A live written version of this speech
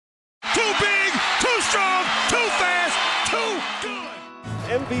too big, too strong, too fast, too good.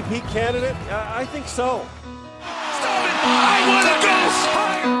 MVP candidate? I think so. Stop it! I want to go!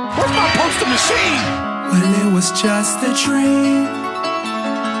 Where's my poster machine? Well, it was just a dream,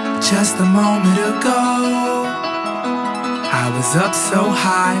 just a moment ago. I was up so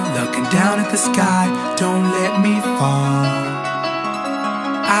high, looking down at the sky. Don't let me fall.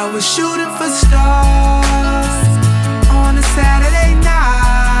 I was shooting for stars on a Saturday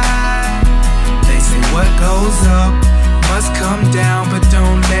night. They say what goes up must come down, but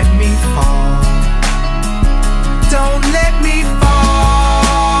don't let me fall. Don't let me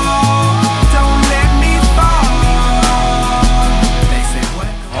fall. Don't let me fall. They say what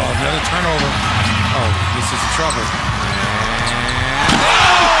goes up. Oh, another turnover. Oh, this is trouble.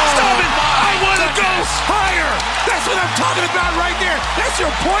 Stop it! I want to go higher! That's what I'm talking about right there! That's your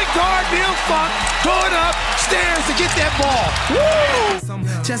point guard, Neil Funk, going upstairs to get that ball. Woo!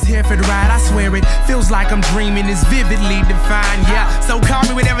 Just here for the ride, I swear it. Feels like I'm dreaming, it's vividly defined, yeah. So call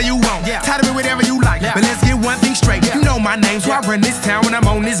me whatever you want, title me whatever you like. But let's get one thing straight, you know my name, so I run this town when I'm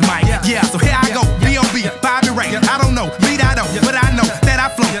on this mic. Yeah, so here I go, B.O.B., Bobby Ray. I don't know, lead I don't, but I know that I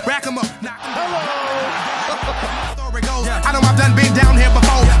flow. Rack 'em up, knock 'em out. I know I've done been down here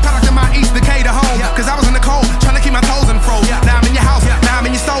before. Product of my East Decatur home. Cause I was in the cold, trying to keep my toes in the fro. Now I'm in your house, now I'm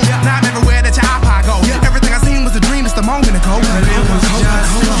in your stove. Now I'm everywhere that your iPod goes. Everything I seen was a dream just a moment ago. But it was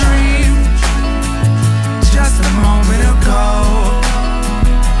just a dream, just a moment ago.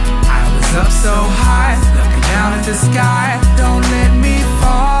 I was up so high, looking down at the sky. Don't let me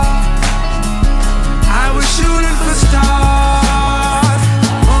fall. I was shooting for stars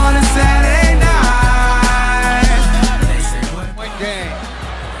on a Saturday night.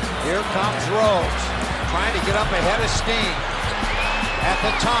 Here comes Rose, trying to get up ahead of Steen. At the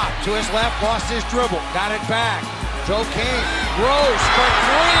top, to his left, lost his dribble, got it back. Joe King, Rose for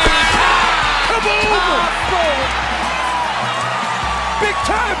three. Kaboom! Big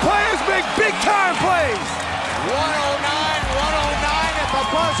time players make big time plays. 109 at the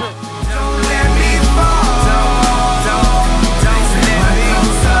buzzer. Don't let me fall. Don't let me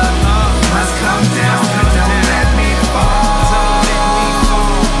fall. Must come down, but don't let me fall.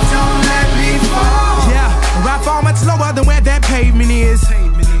 I fall much lower than where that pavement is.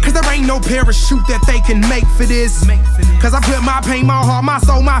 Cause there ain't no parachute that they can make for this. Cause I put my pain, my heart, my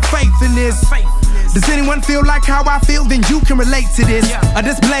soul, my faith in this. Does anyone feel like how I feel? Then you can relate to this. A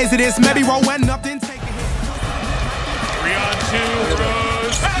display to this, maybe roll one up, then take a hit. 3 on 2,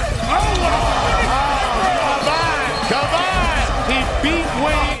 Rose. Come on! He beat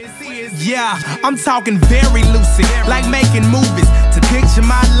Wade. Yeah, I'm talking very lucid, like making movies. To picture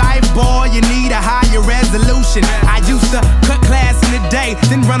my life, boy, you need a higher resolution. I used to cut class in the day,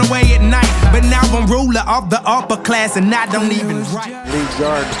 then run away at night. But now I'm ruler of the upper class, and I don't even write. Lead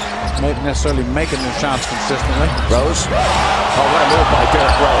guard, not necessarily making their shots consistently. Rose. Oh, what a move by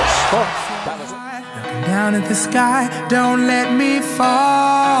Derrick Rose. Looking down at the sky, don't let me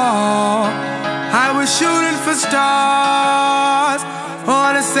fall. I was shooting for stars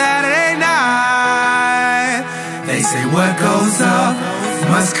on a Saturday night. They say what goes up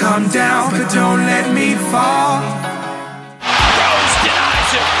must come down, but don't let me fall. Rose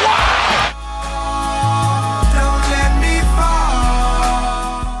denies it. Wow! Don't let me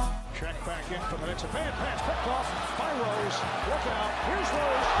fall. Check back in for the next bad pass, picked off by Rose. Look out, here's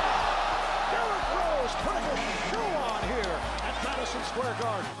Rose. Derrick Rose putting a show on here at Madison Square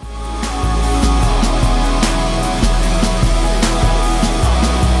Garden.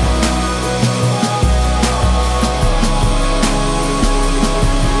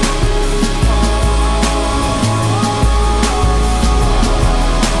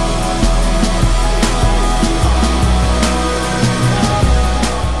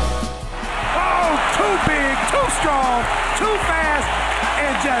 Too big, too strong, too fast,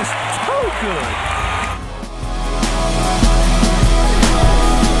 and just too good.